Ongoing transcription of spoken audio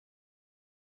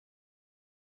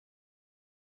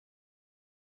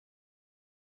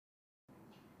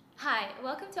Hi,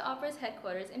 welcome to Opera's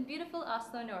headquarters in beautiful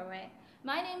Oslo, Norway.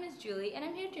 My name is Julie and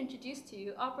I'm here to introduce to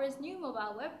you Opera's new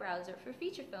mobile web browser for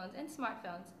feature phones and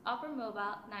smartphones, Opera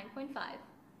Mobile 9.5.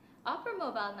 Opera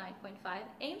Mobile 9.5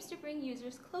 aims to bring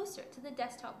users closer to the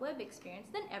desktop web experience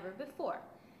than ever before.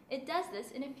 It does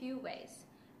this in a few ways.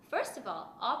 First of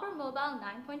all, Opera Mobile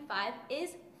 9.5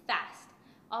 is fast.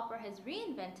 Opera has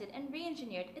reinvented and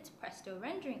re-engineered its Presto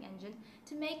rendering engine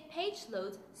to make page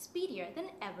loads speedier than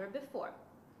ever before.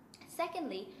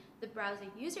 Secondly, the browser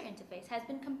user interface has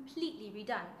been completely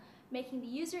redone, making the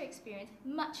user experience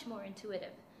much more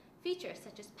intuitive. Features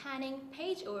such as panning,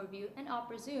 page overview, and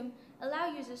Opera Zoom allow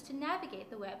users to navigate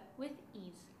the web with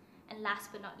ease. And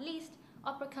last but not least,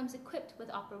 Opera comes equipped with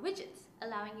Opera widgets,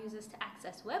 allowing users to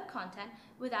access web content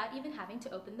without even having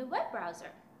to open the web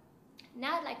browser.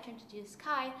 Now I'd like to introduce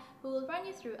Kai, who will run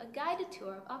you through a guided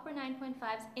tour of Opera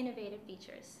 9.5's innovative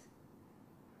features.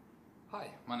 Hi,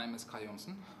 my name is Kai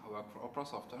Jonsson. I work for Opera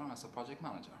Software as a project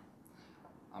manager.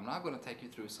 I'm now going to take you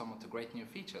through some of the great new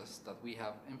features that we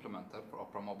have implemented for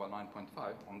Opera Mobile 9.5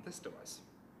 on this device.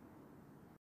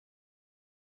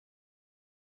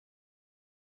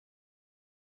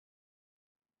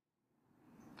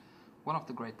 One of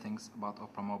the great things about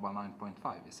Opera Mobile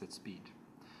 9.5 is its speed.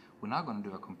 We're now going to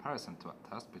do a comparison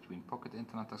test between Pocket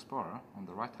Internet Explorer on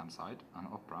the right hand side and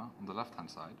Opera on the left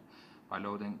hand side by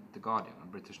loading The Guardian, a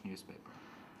British newspaper.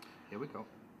 Here we go.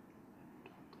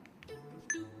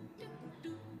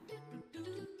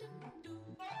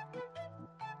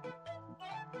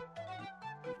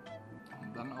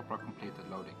 And then Opera completed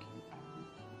loading.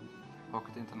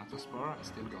 Pocket Internet Explorer is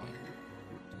still going.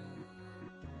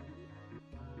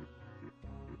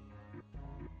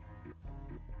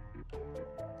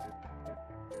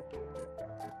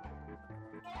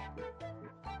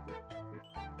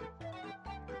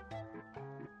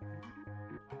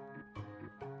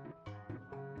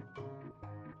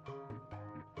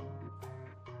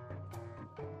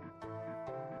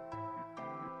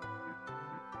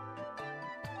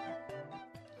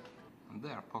 And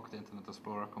there, Pocket Internet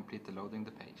Explorer completed loading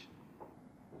the page.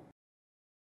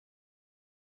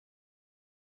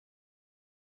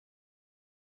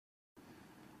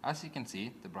 As you can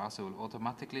see, the browser will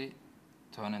automatically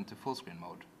turn into full screen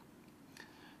mode.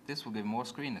 This will give more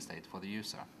screen estate for the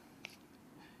user.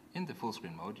 In the full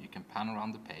screen mode, you can pan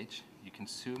around the page, you can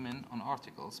zoom in on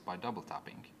articles by double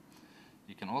tapping.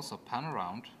 You can also pan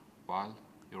around while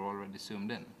you're already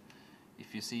zoomed in.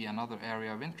 If you see another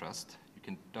area of interest, you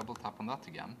can double tap on that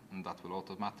again, and that will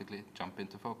automatically jump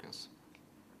into focus.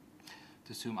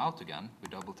 To zoom out again, we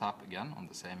double tap again on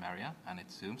the same area and it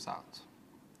zooms out.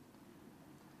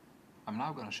 I'm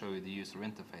now going to show you the user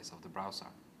interface of the browser.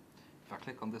 If I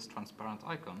click on this transparent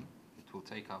icon, it will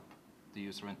take up the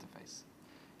user interface.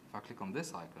 If I click on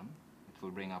this icon, it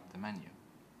will bring up the menu.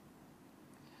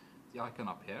 The icon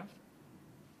up here,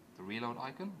 the reload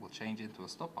icon, will change into a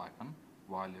stop icon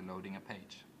while you're loading a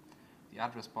page. The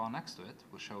address bar next to it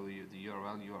will show you the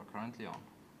URL you are currently on.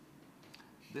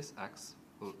 This X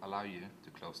will allow you to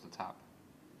close the tab.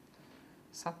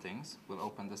 Settings will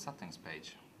open the settings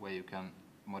page where you can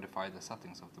modify the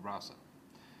settings of the browser.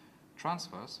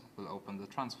 Transfers will open the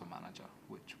transfer manager,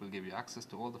 which will give you access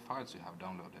to all the files you have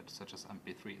downloaded, such as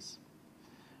MP3s.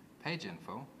 Page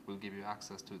info will give you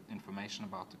access to information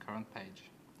about the current page.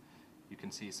 You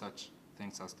can see such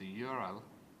things as the URL,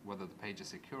 whether the page is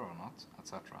secure or not,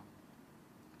 etc.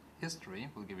 History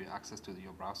will give you access to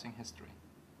your browsing history.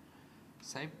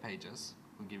 Saved pages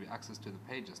will give you access to the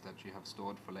pages that you have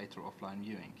stored for later offline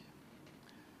viewing.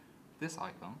 This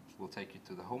icon will take you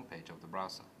to the home page of the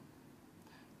browser.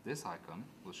 This icon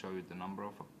will show you the number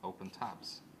of open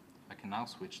tabs. I can now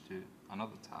switch to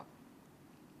another tab.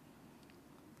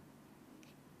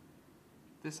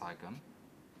 This icon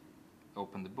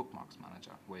opens the bookmarks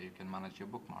manager where you can manage your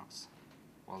bookmarks,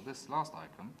 while this last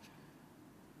icon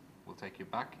will take you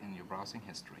back in your browsing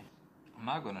history. I'm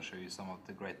now going to show you some of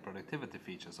the great productivity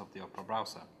features of the Opera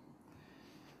browser.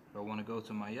 If I want to go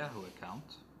to my Yahoo account,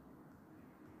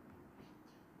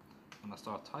 when I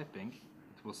start typing,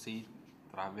 it will see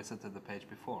that I have visited the page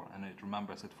before and it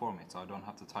remembers it for me, so I don't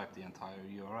have to type the entire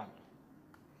URL.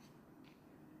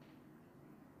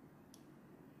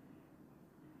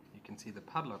 You can see the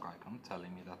padlock icon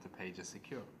telling me that the page is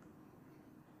secure.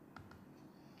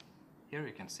 Here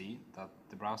you can see that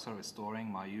the browser is storing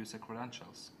my user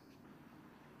credentials.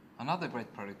 Another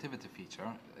great productivity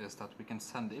feature is that we can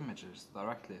send images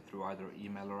directly through either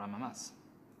email or MMS.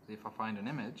 So if I find an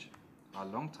image, I'll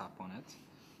long tap on it,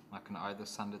 I can either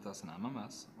send it as an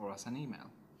MMS or as an email.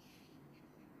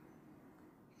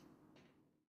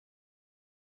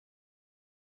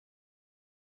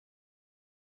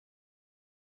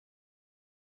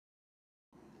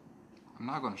 I'm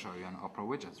now going to show you an Opera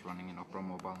widget running in Opera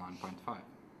Mobile 9.5.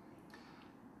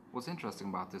 What's interesting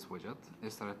about this widget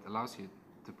is that it allows you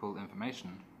to pull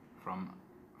information from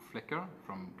Flickr,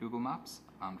 from Google Maps,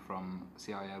 and from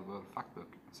CIL World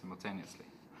Factbook simultaneously.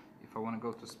 If I want to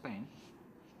go to Spain,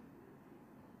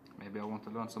 maybe I want to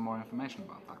learn some more information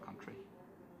about that country.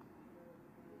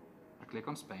 I click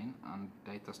on Spain and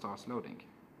data starts loading.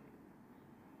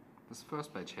 This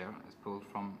first page here is pulled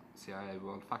from CIL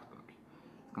World Factbook.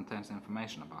 It contains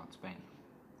information about Spain.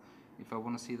 If I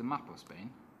want to see the map of Spain,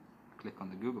 I click on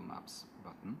the Google Maps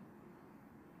button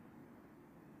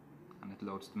and it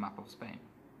loads the map of Spain.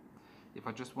 If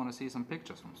I just want to see some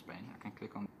pictures from Spain, I can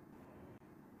click on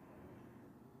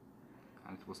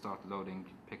and it will start loading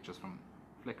pictures from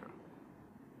Flickr.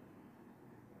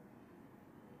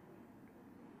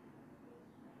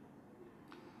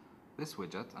 This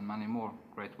widget and many more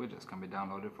great widgets can be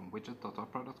downloaded from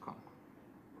widget.opera.com.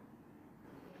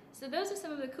 So those are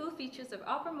some of the cool features of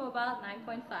Opera Mobile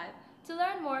 9.5. To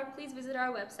learn more, please visit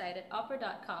our website at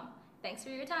opera.com. Thanks for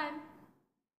your time!